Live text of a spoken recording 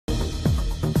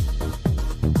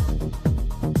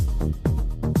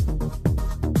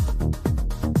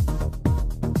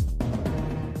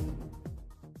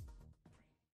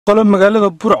qolo magaalada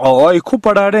Burco oo ay ku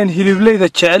badhaadheen hiliblayda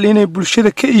jecel inay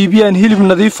bulshada ka iibiyaan hilib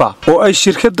nadiif ah oo ay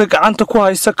shirkada gacanta ku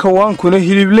haysa Kawaankuna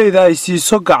hiliblayda ay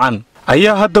siiso gacan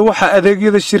ayaa hadda waxa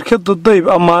adeegyada shirkada Dayib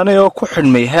amaanay oo ku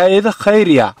xidhmay hay'adaha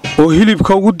khayriya oo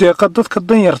hilibka ugu deeqa dadka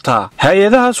danyarta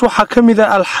hay'adahaas waxa kamid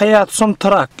ah Al-Hayaat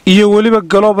Somtarak iyo waliba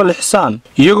Global Ihsan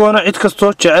iyagoona cid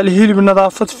kasto jecel hilib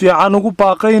nadaafad fiican ugu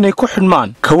baaqay inay ku xidhmaan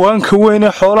Kawaanka weyn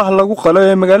ee xoolaha lagu qalo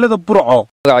ee magaalada Burco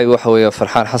waxa weeye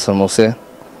Farxaan Xasan Muuse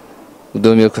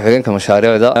gudoomiye ku xigeenka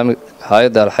mashaariicda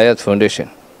hay'adda Al-Hayaat Foundation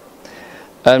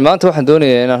maanta waxaan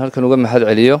doonayaa inaan halkan uga mahad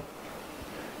celiyo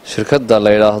shirkada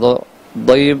la yiraahdo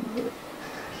Dayib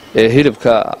ee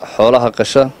hilibka xoolaha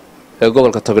qasha ee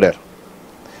gobolka Togdheer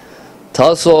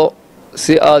taasoo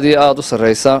si aad iyo aad u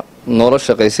sareysa nolosha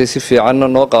shaqeysay si fiican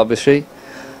noo qaabishay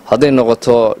haday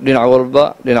noqoto dhinac walba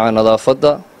dhinaca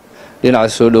nadaafadda dhinaca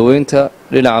soo dhaweynta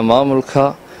dhinaca maamulka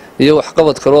iyo wax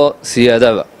qabad karo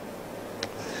siyaadaba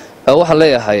waxa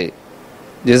leeyahay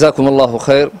jazaakumullahu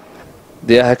khayr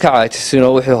deeha ka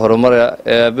caajisino wixii horumar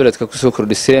ee beledka ku soo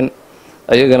kordhiseen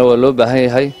ayagana waa loo baahan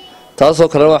yahay taasoo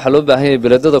kale waxa loo baahan yahay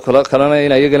beledada kalena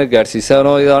in ayagana gaarsiisaan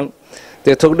oo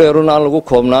Togdheeruna aan lagu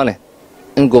koobnaane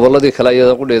in goboladii kale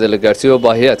ayada qudheeda la gaarsiiyo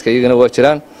baahiyaadka ayagana waa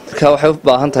jiraan marka waxay u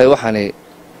baahan tahay waxani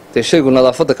shaygu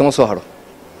nadaafadda kama soo haro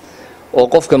oo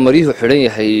qofka mariihu xidhan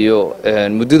yahay iyo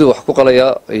muddada wax ku qalaya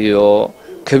iyo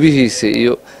kabihiisa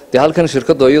iyo halkan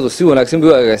shirkadu iyadu si wanaagsan bay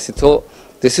u agaasito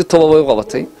si toba way u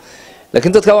qabatay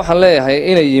laakiin dadka waxaan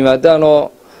leeyahay inay yimaadaan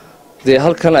oo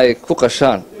halkan ay ku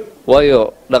qashaan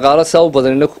waayo dhaqaale saa u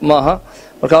badan maaha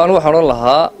marka aan waxaan oran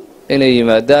lahaa inay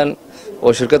yimaadaan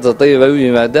oo shirkada Dayib ay u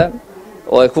yimaadaan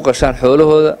oo ay ku qashaan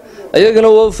xoolahooda ayagana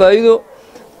waa faa'iido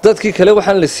dadkii kale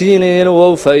waxaan la siinayna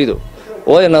waa faa'iido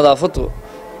waayo nadaafadu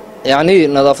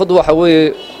waxa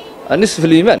weeye nisf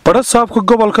al-iimaan barasaabka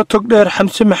gobolka Togdheer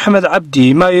Xamse Maxamed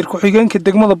Cabdi maayir ku xigeenka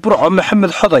degmada Burco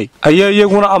Maxamed Xoday ayaa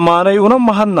iyaguna amaanay una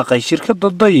mahadnaqay shirkada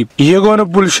Dayib iyagoona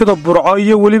bulshada Burco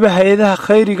iyo waliba hay'adaha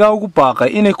khayriga ugu baaqay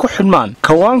inay ku xidhmaan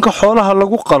Kawaanka xoolaha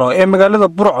lagu qalo ee magaalada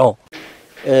Burco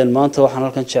maanta waxaan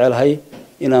halkan jecelahay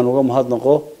inaan uga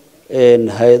mahadnaqo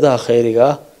hay'adaha khayriga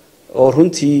oo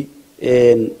runtii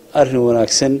arrin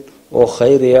wanaagsan oo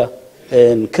khayriya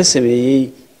ka sameeyay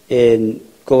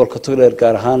gobolka Togdheer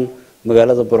gaar ahaan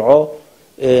magaalada Burco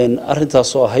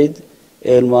arintaas oo ahayd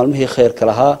maalmihii khayrka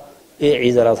lahaa ee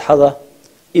ciid al-adxada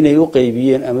inay u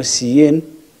qaybiyeen ama siiyeen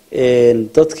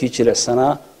dadkii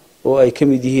jilicsanaa oo ay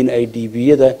kamid yihiin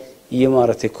IDB-yada iyo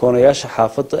maaragtay koonayaasha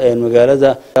xaafadda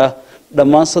magaalada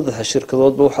dhammaan saddex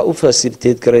shirkadoodba waxa u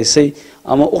facilitate gareysay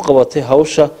ama u qabatay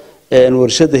hawsha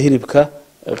warshada hilibka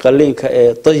qalliinka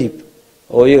ee Dayib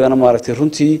oo iyagana maaragtay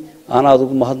runtii aan aad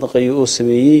ugu mahadnaqayo oo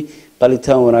sameeyay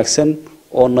qalitaan wanaagsan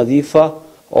oo nadiifa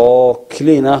oo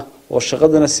clean ah oo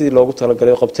shaqadana sidii loogu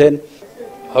talagalay qabteen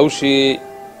hawshii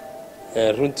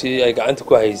runtii ay gacanta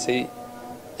ku haysay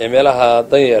meelaha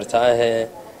danyarta ah ee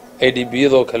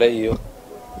IDB-yadoo kale iyo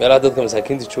meelaha dadka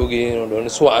masaakiinta joogayeen oo dhan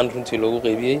si wacan runtii loogu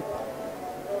qaybiyay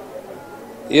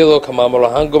iyadoo ka maamul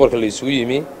ahaan gobolka la isugu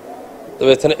yimi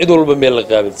dabeetana cid walba meel la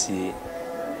qaabilsiiyay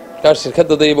marka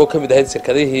shirkada Dayib oo kamid ahayd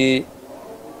shirkadihii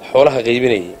xoolaha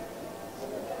qaybinayay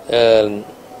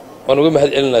waan uga mahad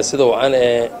celinaa sida wacan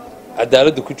ee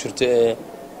cadaaladda ku jirto ee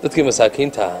dadkii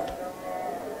masaakiinta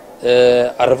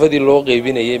carafadii loo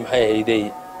qaybinayay maxay ahaydey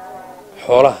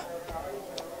xoolaha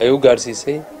ay u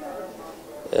gaarsiisay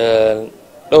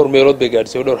dhowr meelood bay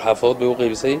gaarsiisay dhowr xaafadood bay u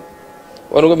qaybisay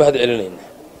waan uga mahad celinaynaa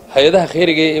hay'adaha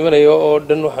khayriga ee imanaya oo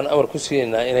dhan waxaan amar ku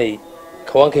siinaynaa inay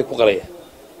Kawaankay ku qalaya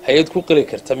hay'ad ku qali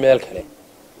karta meel kale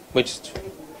ma jirto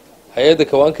hay'adda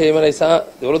Kawaanka imanaysa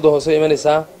dawladda hoose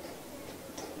imanaysa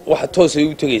waxa toos ay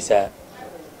u tagaysaa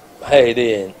maxay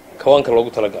ahaydeen Kawaanka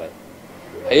loogu talagalay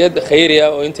hay'ad khayriya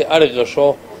oo intay arig qasho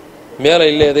meel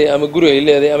ay leedahay ama guri ay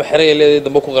leedahay ama xerey ay leedahay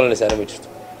damba ku qalanaysaa ma jirto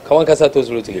Kawaankaas toos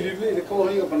loo tagay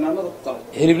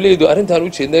hiliblaydu arrintan u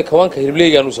jeednay Kawaanka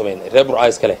hiliblaygaan u sameynay reer Burco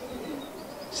iskale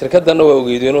shirkadana waa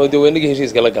ogeydeen oo dawladnimada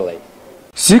heshiiska la galay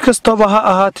si kastaba ha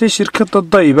ahaatee shirkada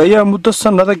Dayib ayaa muddo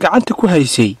sanado gacanta ku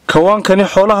haysay Kawaankani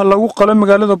xoolaha lagu qalo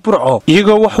magaalada Burco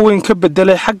iyagoo wax weyn ka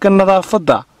bedelay xagga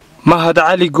nadaafadda Mahad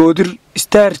Cali Goodir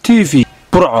Star TV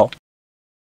Burco